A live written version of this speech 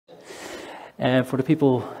And for the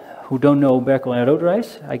people who don't know Berkel and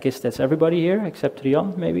Roderijs, I guess that's everybody here, except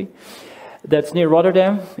Rian, maybe. That's near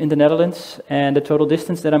Rotterdam in the Netherlands, and the total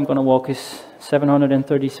distance that I'm going to walk is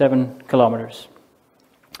 737 kilometers.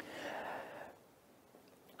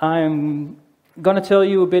 I'm going to tell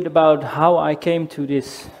you a bit about how I came to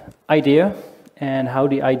this idea and how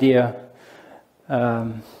the idea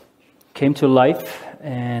came to life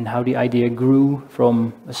and how the idea grew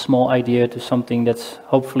from a small idea to something that's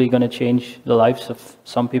hopefully going to change the lives of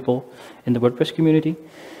some people in the WordPress community.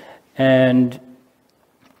 And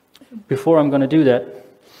before I'm going to do that,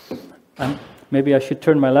 maybe I should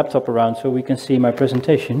turn my laptop around so we can see my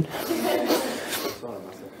presentation.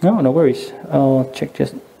 No worries. I'll check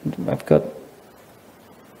this.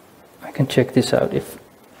 I can check this out if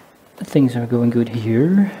the things are going good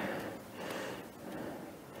here,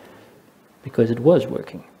 because it was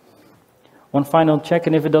working. One final check,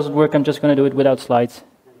 and if it doesn't work, I'm just going to do it without slides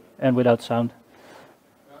and without sound.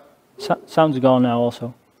 Sound's gone now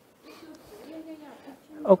also.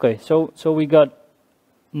 Okay, so we got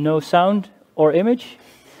no sound or image.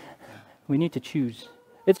 We need to choose.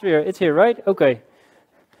 It's here, right? Okay.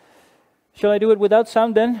 Shall I do it without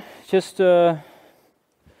sound then? Just,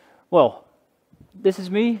 well, this is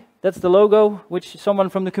me. That's the logo, which someone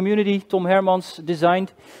from the community, Tom Hermans,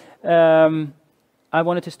 designed. I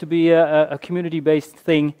wanted this to be a community-based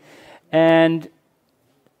thing. And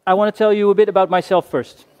I want to tell you a bit about myself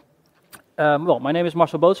first. Well, my name is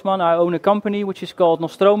Marcel Bootsman. I own a company which is called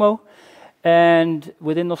Nostromo. And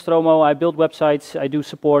within Nostromo, I build websites, I do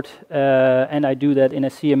support, and I do that in a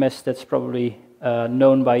CMS that's probably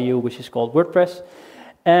known by you, which is called WordPress.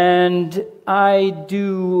 And I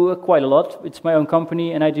do quite a lot. It's my own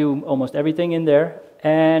company, and I do almost everything in there.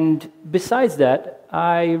 And besides that,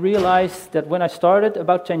 I realized that when I started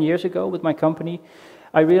about 10 years ago with my company,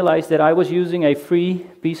 I realized that I was using a free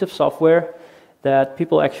piece of software that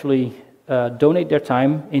people actually donate their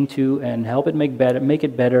time into and help it make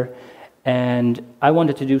it better. And I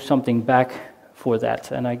wanted to do something back for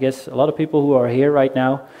that. And I guess a lot of people who are here right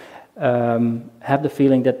now have the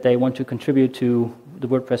feeling that they want to contribute to the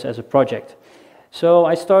WordPress as a project. So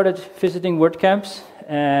I started visiting WordCamps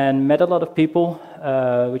and met a lot of people,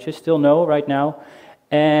 which I still know right now.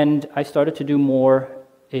 And I started to do more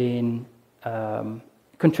in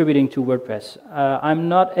contributing to WordPress. I'm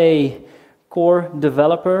not a core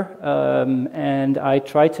developer, and I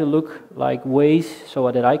try to look like ways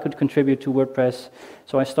so that I could contribute to WordPress.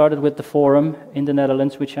 So I started with the forum in the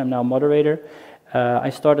Netherlands, which I'm now moderator. I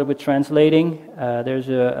started with translating. There's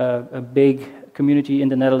a big community in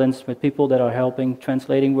the Netherlands with people that are helping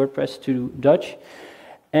translating WordPress to Dutch.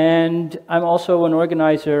 And I'm also an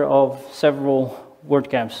organizer of several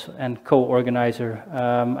WordCamps and co-organizer.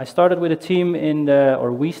 I started with a team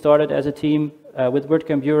we started as a team with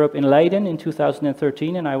WordCamp Europe in Leiden in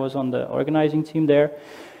 2013, and I was on the organizing team there.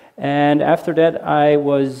 And after that, I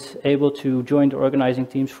was able to join the organizing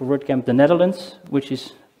teams for WordCamp the Netherlands, which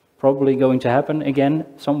is probably going to happen again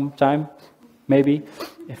sometime, maybe,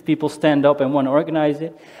 if people stand up and want to organize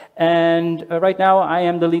it. And right now, I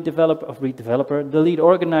am the lead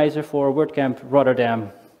organizer for WordCamp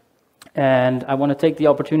Rotterdam. And I want to take the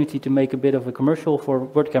opportunity to make a bit of a commercial for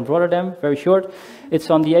WordCamp Rotterdam, very short.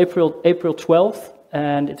 It's on the April 12th,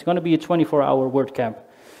 and it's going to be a 24-hour WordCamp.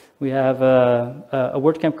 We have a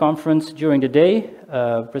WordCamp conference during the day,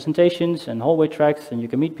 presentations and hallway tracks, and you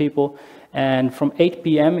can meet people. And from 8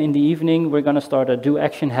 p.m. in the evening, we're going to start a Do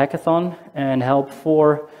Action Hackathon and help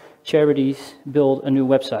 4 charities build a new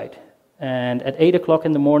website. And at 8 o'clock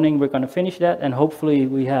in the morning, we're going to finish that, and hopefully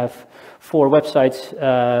we have 4 websites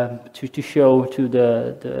to show to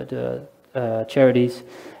the charities.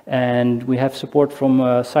 And we have support from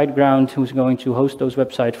SiteGround, who's going to host those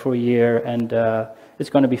websites for a year, and it's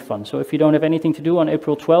going to be fun. So if you don't have anything to do on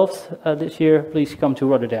April 12th this year, please come to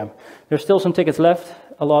Rotterdam. There's still some tickets left,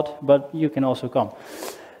 a lot, but you can also come.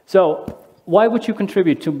 So why would you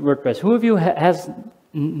contribute to WordPress? Who of you has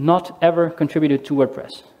not ever contributed to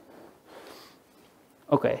WordPress?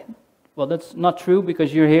 Okay, well that's not true,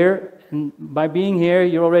 because you're here, and by being here,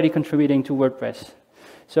 you're already contributing to WordPress.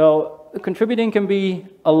 So contributing can be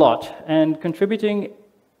a lot, and contributing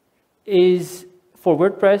is, for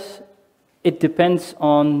WordPress, it depends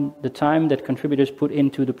on the time that contributors put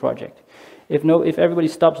into the project. If everybody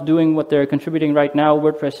stops doing what they're contributing right now,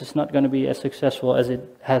 WordPress is not going to be as successful as it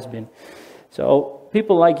has been. So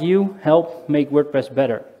people like you help make WordPress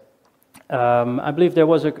better. I believe there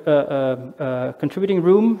was a contributing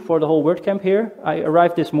room for the whole WordCamp here. I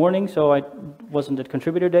arrived this morning, so I wasn't at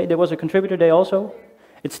contributor day. There was a contributor day also.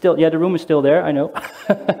 It's still, yeah, the room is still there, I know.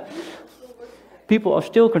 People are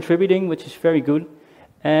still contributing, which is very good.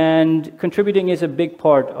 And contributing is a big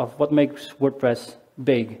part of what makes WordPress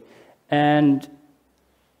big. And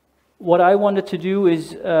what I wanted to do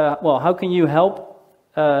is, well, how can you help,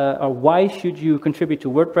 or why should you contribute to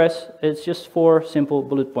WordPress? It's just 4 simple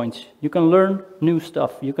bullet points. You can learn new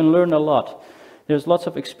stuff. You can learn a lot. There's lots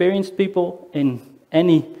of experienced people in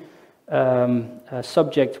any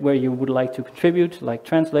subject where you would like to contribute, like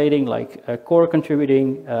translating, like core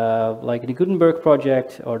contributing, like the Gutenberg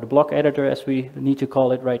project, or the block editor, as we need to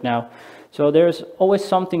call it right now. So there's always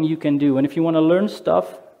something you can do. And if you want to learn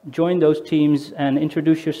stuff, join those teams and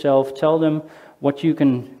introduce yourself. Tell them what you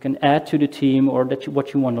can add to the team, or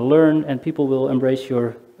what you want to learn, and people will embrace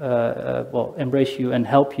your embrace you and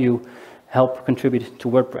help contribute to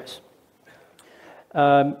WordPress.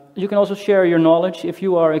 You can also share your knowledge. If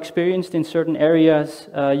you are experienced in certain areas,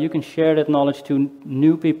 you can share that knowledge to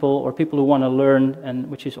new people or people who want to learn, and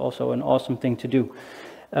which is also an awesome thing to do.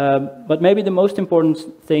 But maybe the most important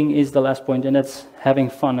thing is the last point, and that's having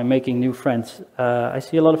fun and making new friends. I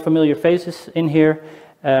see a lot of familiar faces in here,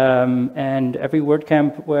 and every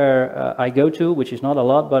WordCamp where I go to, which is not a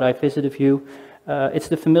lot, but I visit a few, it's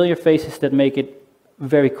the familiar faces that make it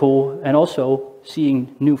very cool, and also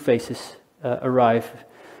seeing new faces arrive.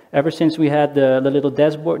 Ever since we had the little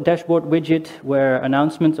dashboard widget where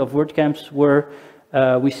announcements of WordCamps were,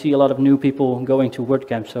 we see a lot of new people going to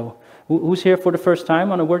WordCamp. So who's here for the first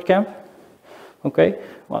time on a WordCamp? Okay,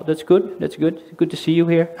 well, that's good. That's good. Good to see you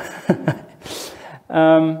here.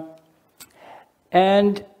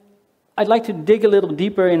 And I'd like to dig a little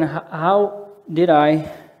deeper in how did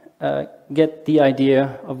I get the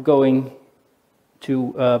idea of going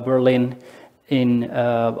to Berlin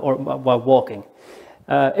or while walking.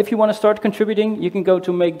 If you want to start contributing, you can go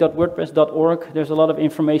to make.wordpress.org. There's a lot of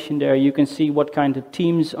information there. You can see what kind of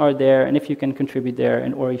teams are there, and if you can contribute there,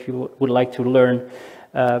 and or if you would like to learn,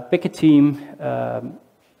 pick a team,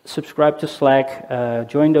 subscribe to Slack,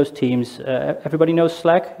 join those teams. Everybody knows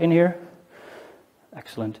Slack in here?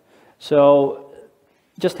 Excellent. So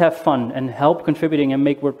just have fun and help contributing and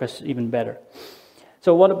make WordPress even better.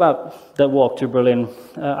 So what about the walk to Berlin?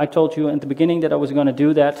 I told you at the beginning that I was going to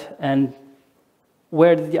do that, and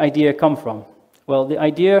where did the idea come from? Well, the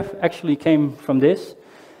idea actually came from this.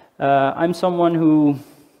 I'm someone who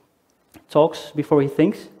talks before he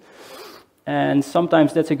thinks, and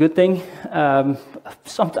sometimes that's a good thing,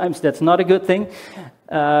 sometimes that's not a good thing.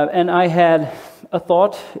 And I had a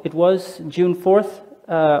thought. It was June 4th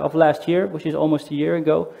of last year, which is almost a year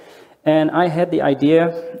ago, and I had the idea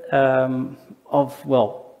of,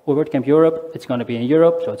 well, WordCamp Europe, it's going to be in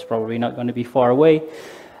Europe, so it's probably not going to be far away.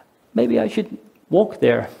 Maybe I should walk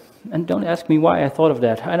there. And don't ask me why I thought of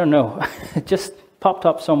that. I don't know. It just popped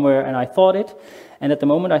up somewhere and I thought it. And at the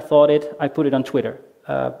moment I thought it, I put it on Twitter.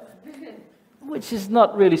 Which is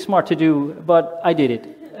not really smart to do, but I did it.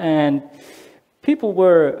 And people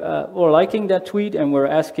were liking that tweet and were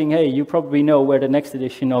asking, hey, you probably know where the next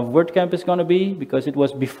edition of WordCamp is going to be, because it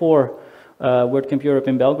was before WordCamp Europe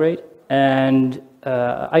in Belgrade. And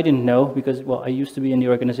I didn't know, because, well, I used to be in the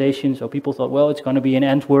organization, so people thought, well, it's going to be in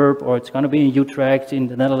Antwerp, or it's going to be in Utrecht in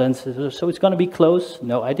the Netherlands, so it's going to be close.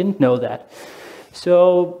 No, I didn't know that.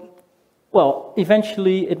 So, well,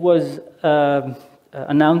 eventually it was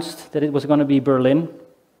announced that it was going to be Berlin,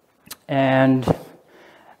 and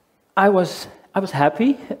I was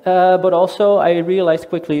happy, but also I realized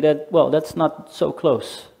quickly that, well, that's not so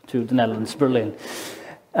close to the Netherlands, Berlin.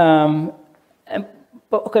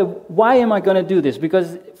 But okay, why am I going to do this?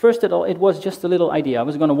 Because first of all, it was just a little idea. I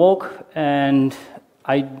was going to walk, and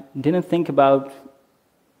I didn't think about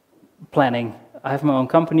planning. I have my own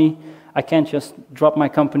company. I can't just drop my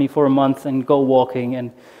company for a month and go walking,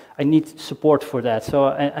 and I need support for that. So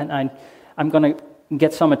I'm going to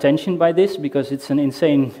get some attention by this, because it's an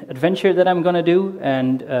insane adventure that I'm going to do,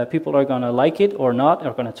 and people are going to like it or not,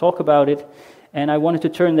 are going to talk about it. And I wanted to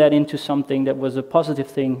turn that into something that was a positive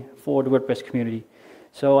thing for the WordPress community.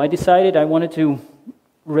 So I decided I wanted to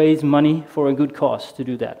raise money for a good cause to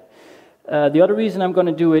do that. The other reason I'm going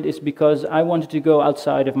to do it is because I wanted to go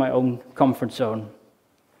outside of my own comfort zone.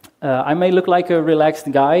 I may look like a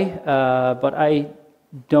relaxed guy, but I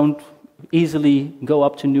don't easily go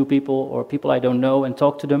up to new people or people I don't know and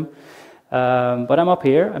talk to them. But I'm up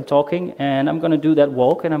here, I'm talking, and I'm going to do that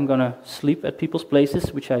walk, and I'm going to sleep at people's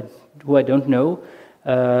places, who I don't know.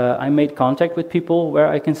 I made contact with people where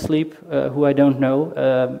I can sleep, who I don't know,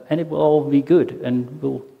 and it will all be good, and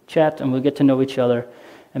we'll chat and we'll get to know each other,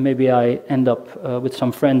 and maybe I end up with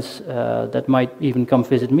some friends that might even come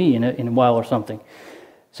visit me in a while or something.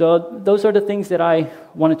 So those are the things that I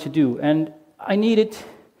wanted to do, and I needed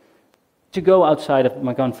to go outside of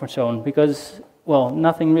my comfort zone, because well,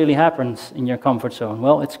 nothing really happens in your comfort zone.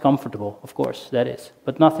 Well, it's comfortable, of course, that is,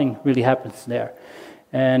 but nothing really happens there.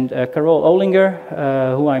 And Carol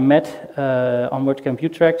Olinger, who I met on WordCamp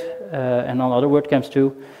Utrecht and on other WordCamps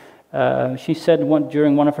too, she said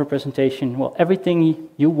during one of her presentations, well, everything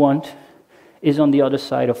you want is on the other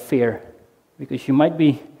side of fear, because you might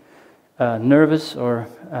be nervous or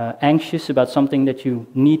anxious about something that you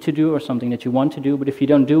need to do or something that you want to do, but if you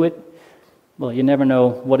don't do it, well, you never know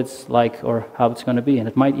what it's like or how it's going to be, and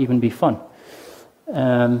it might even be fun.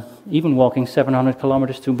 Even walking 700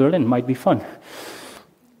 kilometers to Berlin might be fun.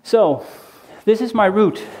 So, this is my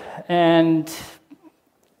route, and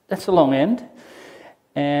that's a long end.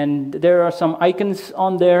 And there are some icons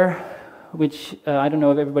on there, which I don't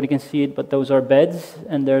know if everybody can see it, but those are beds,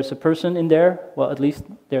 and there's a person in there. Well, at least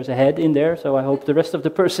there's a head in there, so I hope the rest of the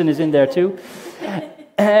person is in there too.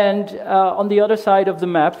 And on the other side of the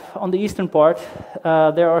map, on the eastern part,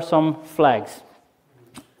 there are some flags,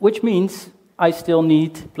 which means I still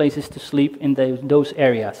need places to sleep in those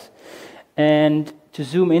areas. And to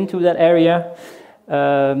zoom into that area,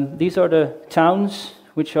 these are the towns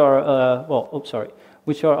which are,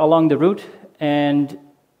 which are along the route. And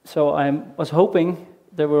so I was hoping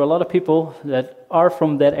there were a lot of people that are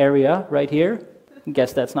from that area right here.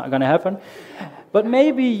 Guess that's not going to happen. But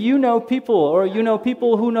maybe you know people, or you know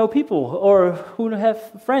people, or who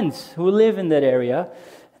have friends who live in that area.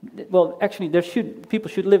 Well, actually, people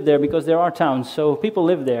should live there because there are towns, so people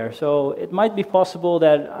live there. So it might be possible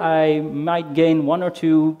that I might gain 1 or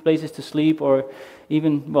 2 places to sleep, or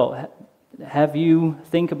even, well, have you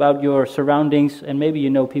think about your surroundings, and maybe you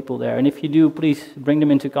know people there. And if you do, please bring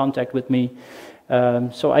them into contact with me,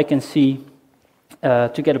 so I can see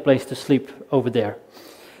to get a place to sleep over there.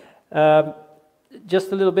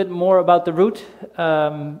 Just a little bit more about the route.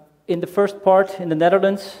 In the first part, in the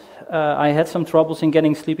Netherlands, I had some troubles in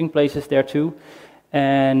getting sleeping places there too,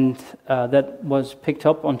 and that was picked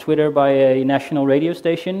up on Twitter by a national radio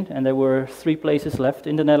station, and there were 3 places left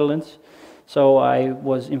in the Netherlands. So I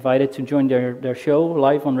was invited to join their show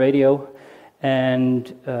live on radio,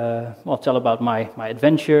 and well, tell about my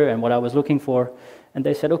adventure and what I was looking for. And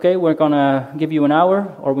they said, okay, we're going to give you an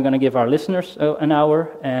hour, or we're going to give our listeners an hour,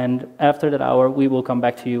 and after that hour we will come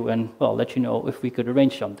back to you and, well, let you know if we could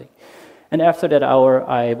arrange something. And after that hour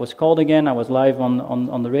I was called again, I was live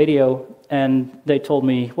on the radio, and they told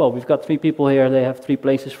me, well, we've got 3 people here, they have 3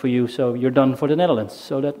 places for you, so you're done for the Netherlands.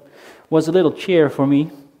 So that was a little cheer for me.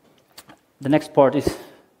 The next part is,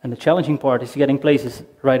 and the challenging part is getting places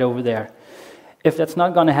right over there. If that's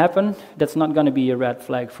not going to happen, that's not going to be a red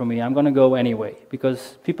flag for me. I'm going to go anyway,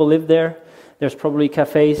 because people live there. There's probably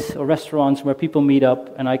cafes or restaurants where people meet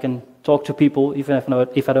up, and I can talk to people, even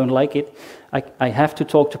if I don't like it. I have to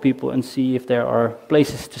talk to people and see if there are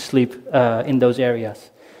places to sleep in those areas.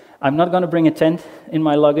 I'm not going to bring a tent in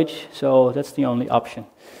my luggage, so that's the only option.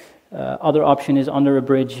 Other option is under a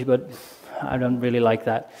bridge, but I don't really like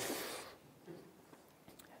that.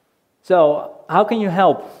 So, how can you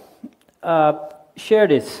help? Share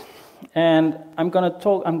this, and I'm going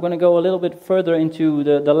to go a little bit further into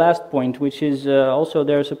the last point, which is also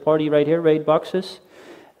there's a party right here, Raid Boxes.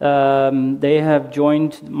 They have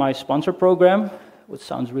joined my sponsor program, which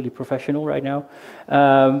sounds really professional right now.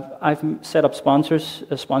 I've set up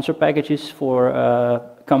sponsor packages for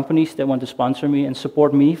companies that want to sponsor me and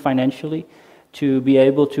support me financially to be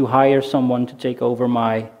able to hire someone to take over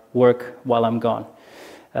my work while I'm gone.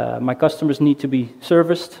 My customers need to be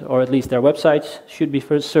serviced, or at least their websites should be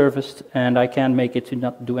first serviced, and I can't make it to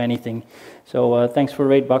not do anything. So thanks for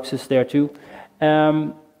Raid Boxes there too.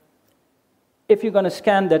 If you're going to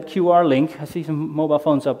scan that QR link, I see some mobile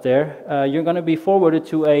phones up there, you're going to be forwarded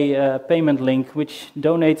to a payment link which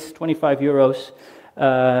donates 25 euros,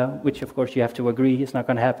 which of course you have to agree, it's not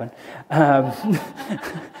going to happen.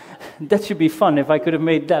 That should be fun if I could have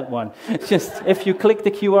made that one. Just if you click the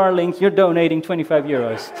QR link, you're donating 25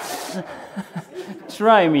 euros.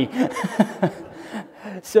 Try me.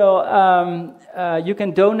 So you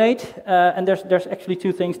can donate, and there's actually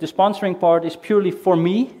 2 things. The sponsoring part is purely for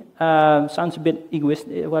me. Sounds a bit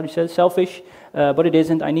egoistic, what you said, selfish, but it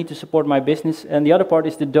isn't. I need to support my business. And the other part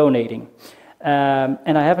is the donating.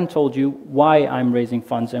 And I haven't told you why I'm raising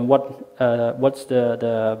funds and what's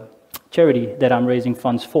the charity that I'm raising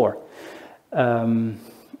funds for. I'm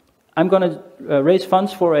going to raise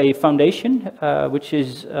funds for a foundation, which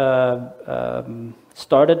is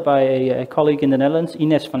started by a colleague in the Netherlands,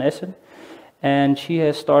 Ines van Essen, and she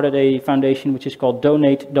has started a foundation which is called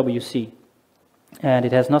Donate WC. And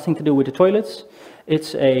it has nothing to do with the toilets.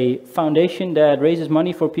 It's a foundation that raises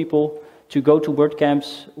money for people to go to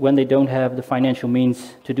WordCamps when they don't have the financial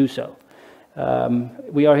means to do so.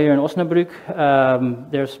 We are here in Osnabrück.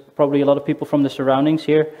 There's probably a lot of people from the surroundings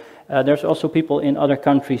here. There's also people in other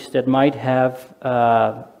countries that might have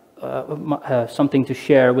something to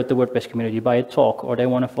share with the WordPress community by a talk, or they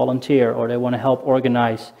want to volunteer, or they want to help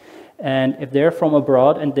organize. And if they're from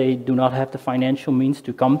abroad and they do not have the financial means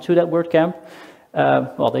to come to that WordCamp,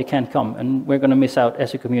 well, they can't come, and we're going to miss out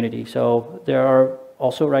as a community. So there are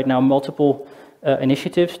also right now multiple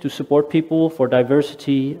initiatives to support people for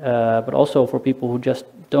diversity, but also for people who just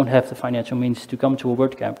don't have the financial means to come to a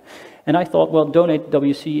WordCamp. And I thought, well, Donate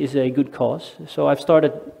WC is a good cause. So I've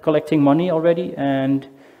started collecting money already, and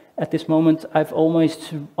at this moment I've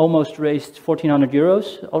almost raised 1,400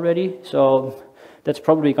 euros already. So that's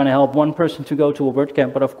probably going to help one person to go to a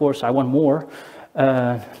WordCamp, but of course I want more.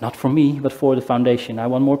 Not for me, but for the foundation. I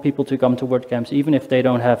want more people to come to WordCamps, even if they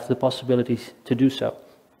don't have the possibilities to do so.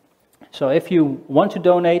 So if you want to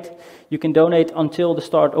donate, you can donate until the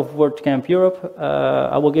start of WordCamp Europe.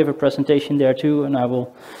 I will give a presentation there too, and I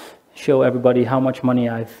will show everybody how much money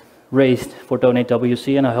I've raised for Donate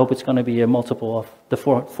WC, and I hope it's going to be a multiple of the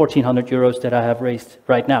 1,400 euros that I have raised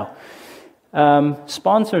right now.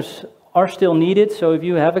 Sponsors are still needed, so if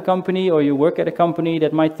you have a company or you work at a company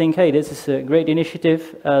that might think, hey, this is a great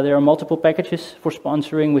initiative, there are multiple packages for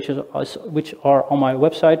sponsoring which are on my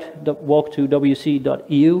website,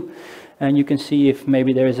 walk2wc.eu, and you can see if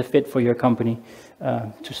maybe there is a fit for your company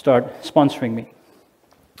to start sponsoring me.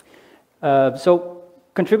 So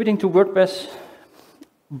contributing to WordPress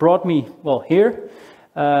brought me, well, here.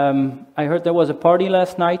 I heard there was a party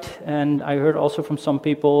last night, and I heard also from some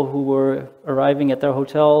people who were arriving at their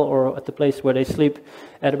hotel or at the place where they sleep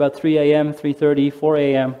at about 3 a.m., 3:30, 4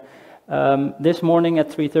 a.m. This morning at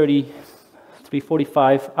 3:30,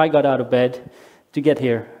 3:45, I got out of bed to get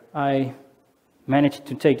here. I managed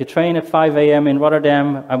to take the train at 5 a.m. in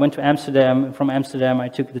Rotterdam. I went to Amsterdam. From Amsterdam, I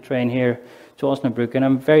took the train here to Osnabrück, and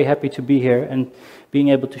I'm very happy to be here and being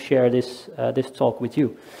able to share this talk with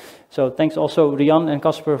you. So thanks also Rian and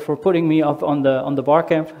Casper for putting me up on the bar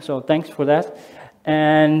camp. So thanks for that.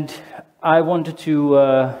 And I wanted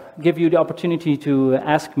to give you the opportunity to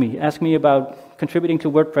ask me about contributing to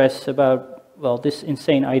WordPress, about, well, this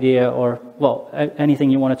insane idea, or, well, anything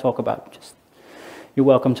you want to talk about. Just, you're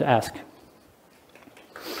welcome to ask.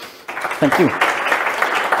 Thank you.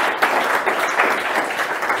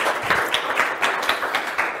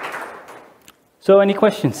 So any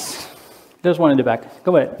questions? There's one in the back.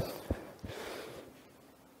 Go ahead.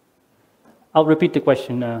 I'll repeat the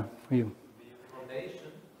question for you. The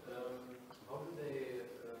foundation, how do they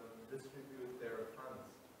distribute their funds?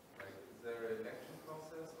 Like, is there an election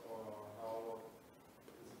process, or how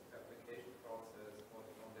is the application process for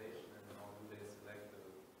the foundation, and how do they select the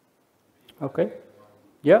people? Okay.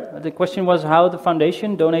 Yeah, the question was how the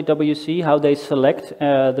foundation, Donate WC, how they select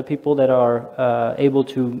the people that are able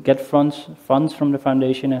to get funds from the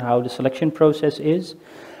foundation, and how the selection process is.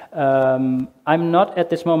 I'm not at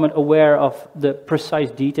this moment aware of the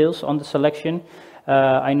precise details on the selection.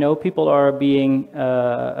 I know people are being,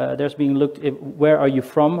 there's being looked at where are you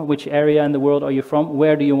from, which area in the world are you from,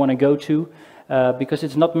 where do you want to go to, because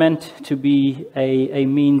it's not meant to be a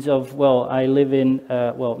means of, well, I live in,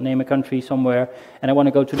 well, name a country somewhere, and I want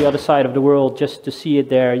to go to the other side of the world just to see it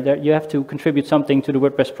there. You have to contribute something to the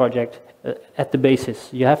WordPress project at the basis.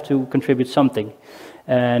 You have to contribute something.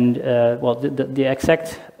 And, well, the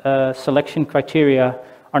exact selection criteria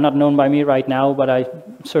are not known by me right now, but I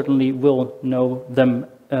certainly will know them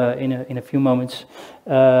in a few moments.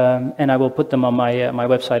 And I will put them on my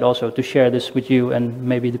website also to share this with you and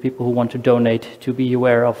maybe the people who want to donate to be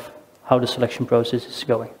aware of how the selection process is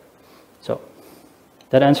going. So,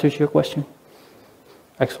 that answers your question?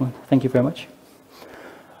 Excellent. Thank you very much.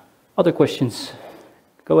 Other questions?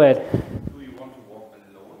 Go ahead.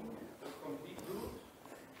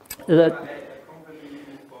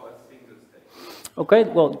 Okay,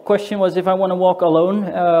 well, the question was if I want to walk alone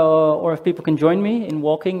or if people can join me in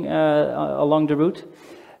walking along the route.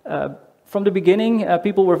 From the beginning,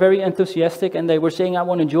 people were very enthusiastic and they were saying, I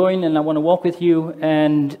want to join and I want to walk with you.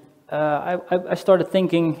 And I started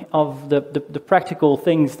thinking of the practical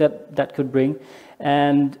things that could bring.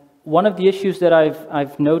 And one of the issues that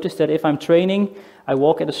I've noticed that if I'm training, I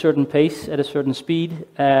walk at a certain pace, at a certain speed,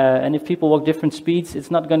 and if people walk different speeds,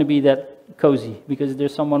 it's not going to be that cozy because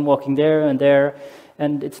there's someone walking there,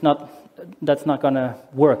 and that's not going to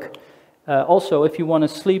work. Also, if you want to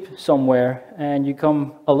sleep somewhere and you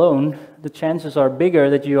come alone, the chances are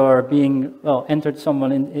bigger that you are being, well, entered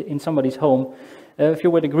someone in somebody's home. If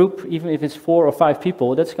you're with a group, even if it's 4 or 5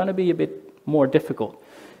 people, that's going to be a bit more difficult.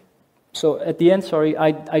 So at the end, sorry,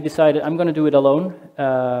 I decided I'm going to do it alone.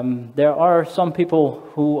 There are some people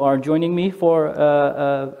who are joining me for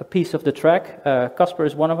a piece of the track. Casper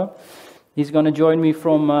is one of them. He's going to join me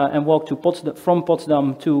from and walk to from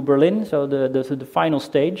Potsdam to Berlin, so the final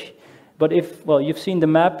stage. But if, well, you've seen the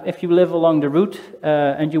map, if you live along the route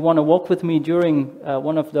and you want to walk with me during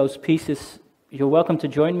one of those pieces, you're welcome to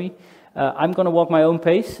join me. I'm going to walk my own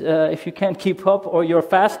pace. If you can't keep up, or you're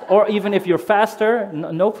fast, or even if you're faster,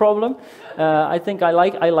 no problem. I think I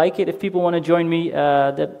like it. If people want to join me,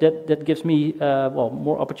 that gives me well,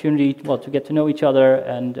 more opportunity, well, to get to know each other.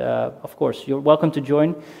 And of course, you're welcome to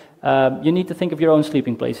join. You need to think of your own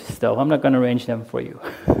sleeping places, though. I'm not going to arrange them for you.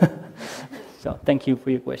 So thank you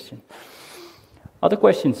for your question. Other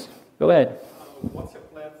questions? Go ahead. What's your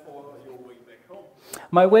plan for your way back home?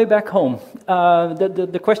 My way back home.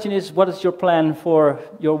 The question is, what is your plan for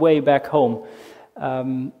your way back home?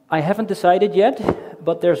 I haven't decided yet,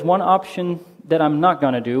 but there's one option that I'm not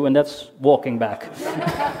going to do, and that's walking back.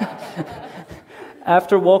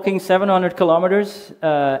 After walking 700 kilometers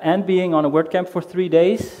and being on a WordCamp for 3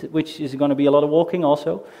 days, which is going to be a lot of walking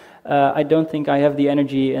also, I don't think I have the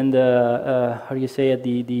energy and the, how do you say it,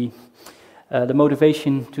 the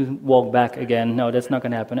motivation to walk back again. No, that's not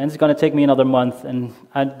going to happen. And it's going to take me another month, and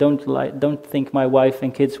I don't think my wife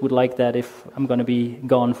and kids would like that if I'm going to be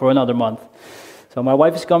gone for another month. So my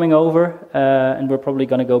wife is coming over, and we're probably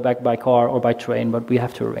going to go back by car or by train, but we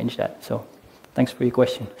have to arrange that. So thanks for your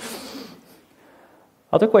question.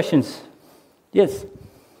 Other questions? Yes?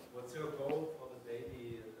 What's your goal for the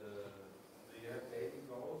daily, do you have daily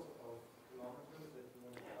goals of kilometers that you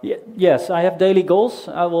want to cover? Yes, I have daily goals.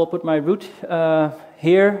 I will put my route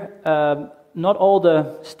here. Not all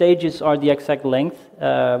the stages are the exact length.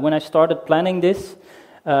 When I started planning this,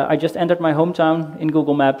 I just entered my hometown in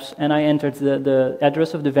Google Maps, and I entered the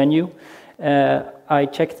address of the venue. I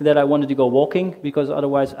checked that I wanted to go walking, because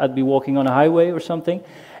otherwise I'd be walking on a highway or something.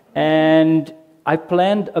 And I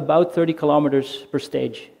planned about 30 kilometers per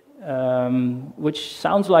stage, which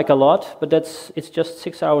sounds like a lot, but it's just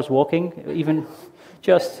 6 hours walking. Even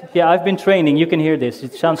just, yeah, I've been training. You can hear this.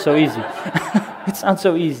 It sounds so easy. It sounds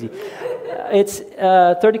so easy. It's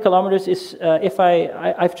 30 kilometers is if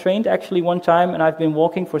I've trained actually one time, and I've been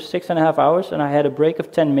walking for 6.5 hours, and I had a break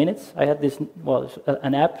of 10 minutes. I had this, well,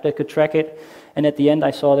 an app that could track it, and at the end I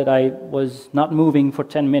saw that I was not moving for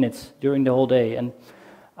 10 minutes during the whole day, and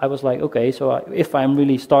I was like, okay, so if I'm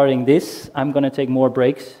really starting this, I'm going to take more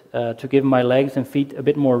breaks to give my legs and feet a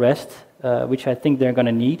bit more rest, which I think they're going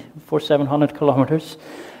to need for 700 kilometers.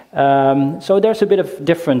 So there's a bit of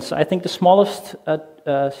difference. I think the smallest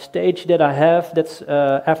stage that I have, that's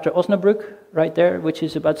after Osnabrück, right there, which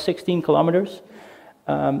is about 16 kilometers.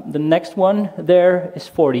 The next one there is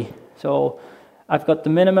 40. So I've got the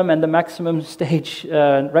minimum and the maximum stage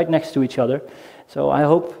right next to each other. So I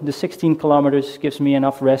hope the 16 kilometers gives me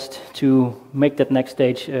enough rest to make that next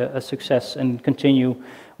stage a success and continue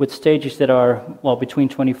with stages that are, well, between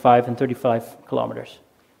 25 and 35 kilometers.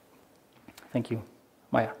 Thank you.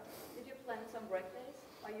 Maya. Did you plan some break days,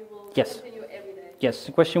 or you will Yes. continue every day? Yes,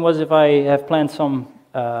 the question was if I have planned some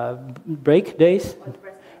break days, Or rest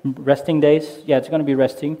days? resting days. Yeah, it's going to be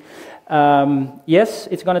resting. Yes,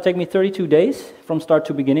 it's going to take me 32 days from start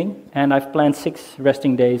to beginning, and I've planned 6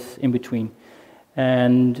 resting days in between.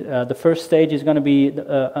 And the first stage is going to be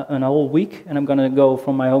a whole week, and I'm going to go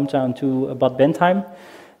from my hometown to Bad Bentheim.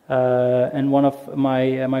 And one of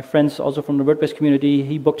my friends, also from the WordPress community,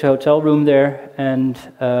 he booked a hotel room there, and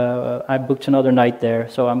I booked another night there.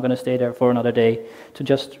 So I'm going to stay there for another day to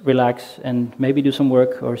just relax and maybe do some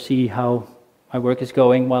work or see how my work is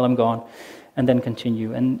going while I'm gone, and then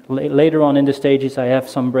continue. And later on in the stages, I have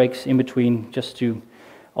some breaks in between, just to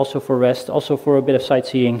also for rest, also for a bit of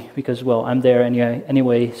sightseeing, because, well, I'm there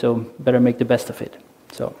anyway, so better make the best of it.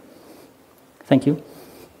 So, thank you.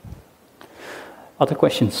 Other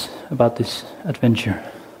questions about this adventure?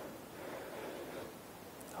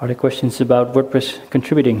 Are there questions about WordPress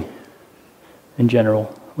contributing in general,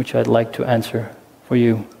 which I'd like to answer for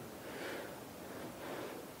you?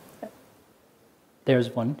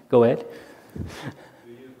 There's one. Go ahead.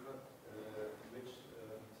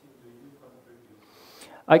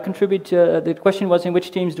 I contribute, the question was, in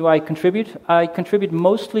which teams do I contribute? I contribute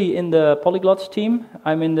mostly in the Polyglots team.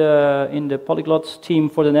 I'm in the Polyglots team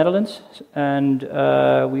for the Netherlands, and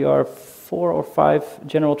we are 4 or 5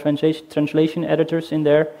 general translation editors in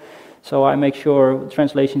there. So I make sure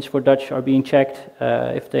translations for Dutch are being checked,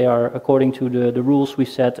 if they are according to the rules we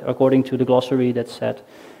set, according to the glossary that's set.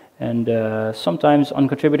 And sometimes on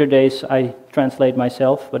contributor days I translate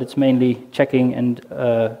myself, but it's mainly checking and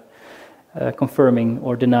confirming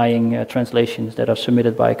or denying translations that are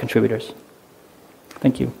submitted by contributors.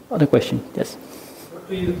 Thank you. Other question? Yes. What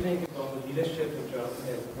do you think about the leadership in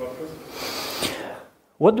WordPress?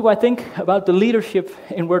 What do I think about the leadership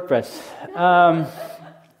in WordPress?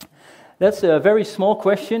 That's a very small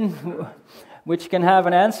question, which can have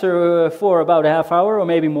an answer for about a half hour or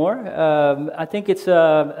maybe more. I think it's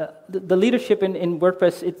the leadership in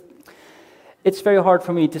WordPress. It's very hard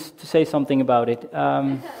for me to say something about it.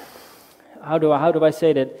 How do I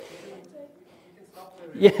say that?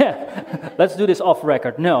 Yeah, let's do this off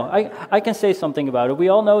record. No, I can say something about it. We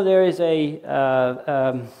all know there is a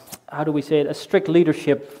how do we say it? A strict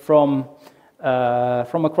leadership from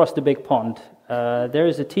across the big pond. There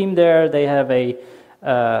is a team there. They have a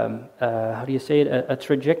how do you say it? A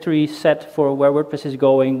trajectory set for where WordPress is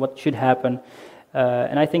going, what should happen,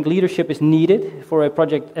 and I think leadership is needed for a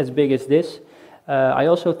project as big as this. I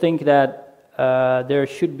also think that there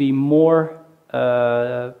should be more,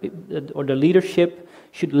 or the leadership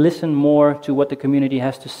should listen more to what the community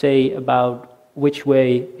has to say about which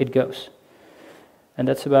way it goes. And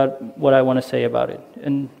that's about what I want to say about it.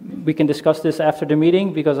 And we can discuss this after the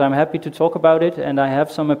meeting, because I'm happy to talk about it, and I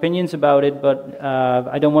have some opinions about it, but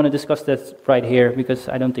I don't want to discuss that right here, because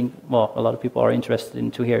I don't think, well, a lot of people are interested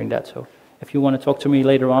into hearing that. So if you want to talk to me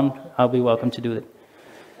later on, I'll be welcome to do that.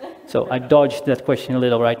 So I dodged that question a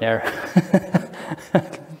little right there.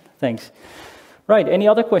 Thanks. Right, any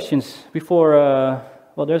other questions before,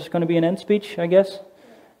 well, there's going to be an end speech, I guess.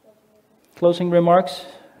 Closing remarks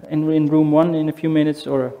in room 1 in a few minutes,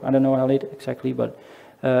 or I don't know how late exactly, but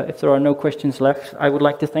if there are no questions left, I would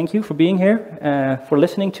like to thank you for being here, for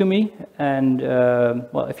listening to me, and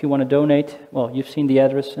well, if you want to donate, well, you've seen the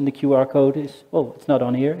address, and the QR code is, oh, it's not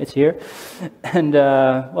on here, it's here. And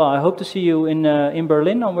well, I hope to see you in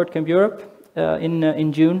Berlin on WordCamp Europe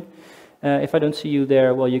in June. If I don't see you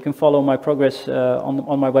there, well, you can follow my progress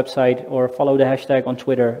on my website, or follow the hashtag on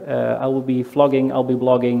Twitter. I will be vlogging, I'll be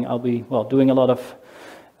blogging, I'll be, well, doing a lot of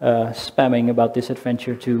spamming about this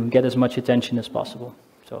adventure to get as much attention as possible.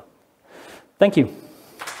 So, thank you.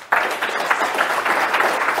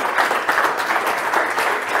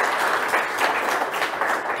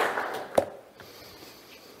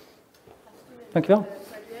 Dank je wel.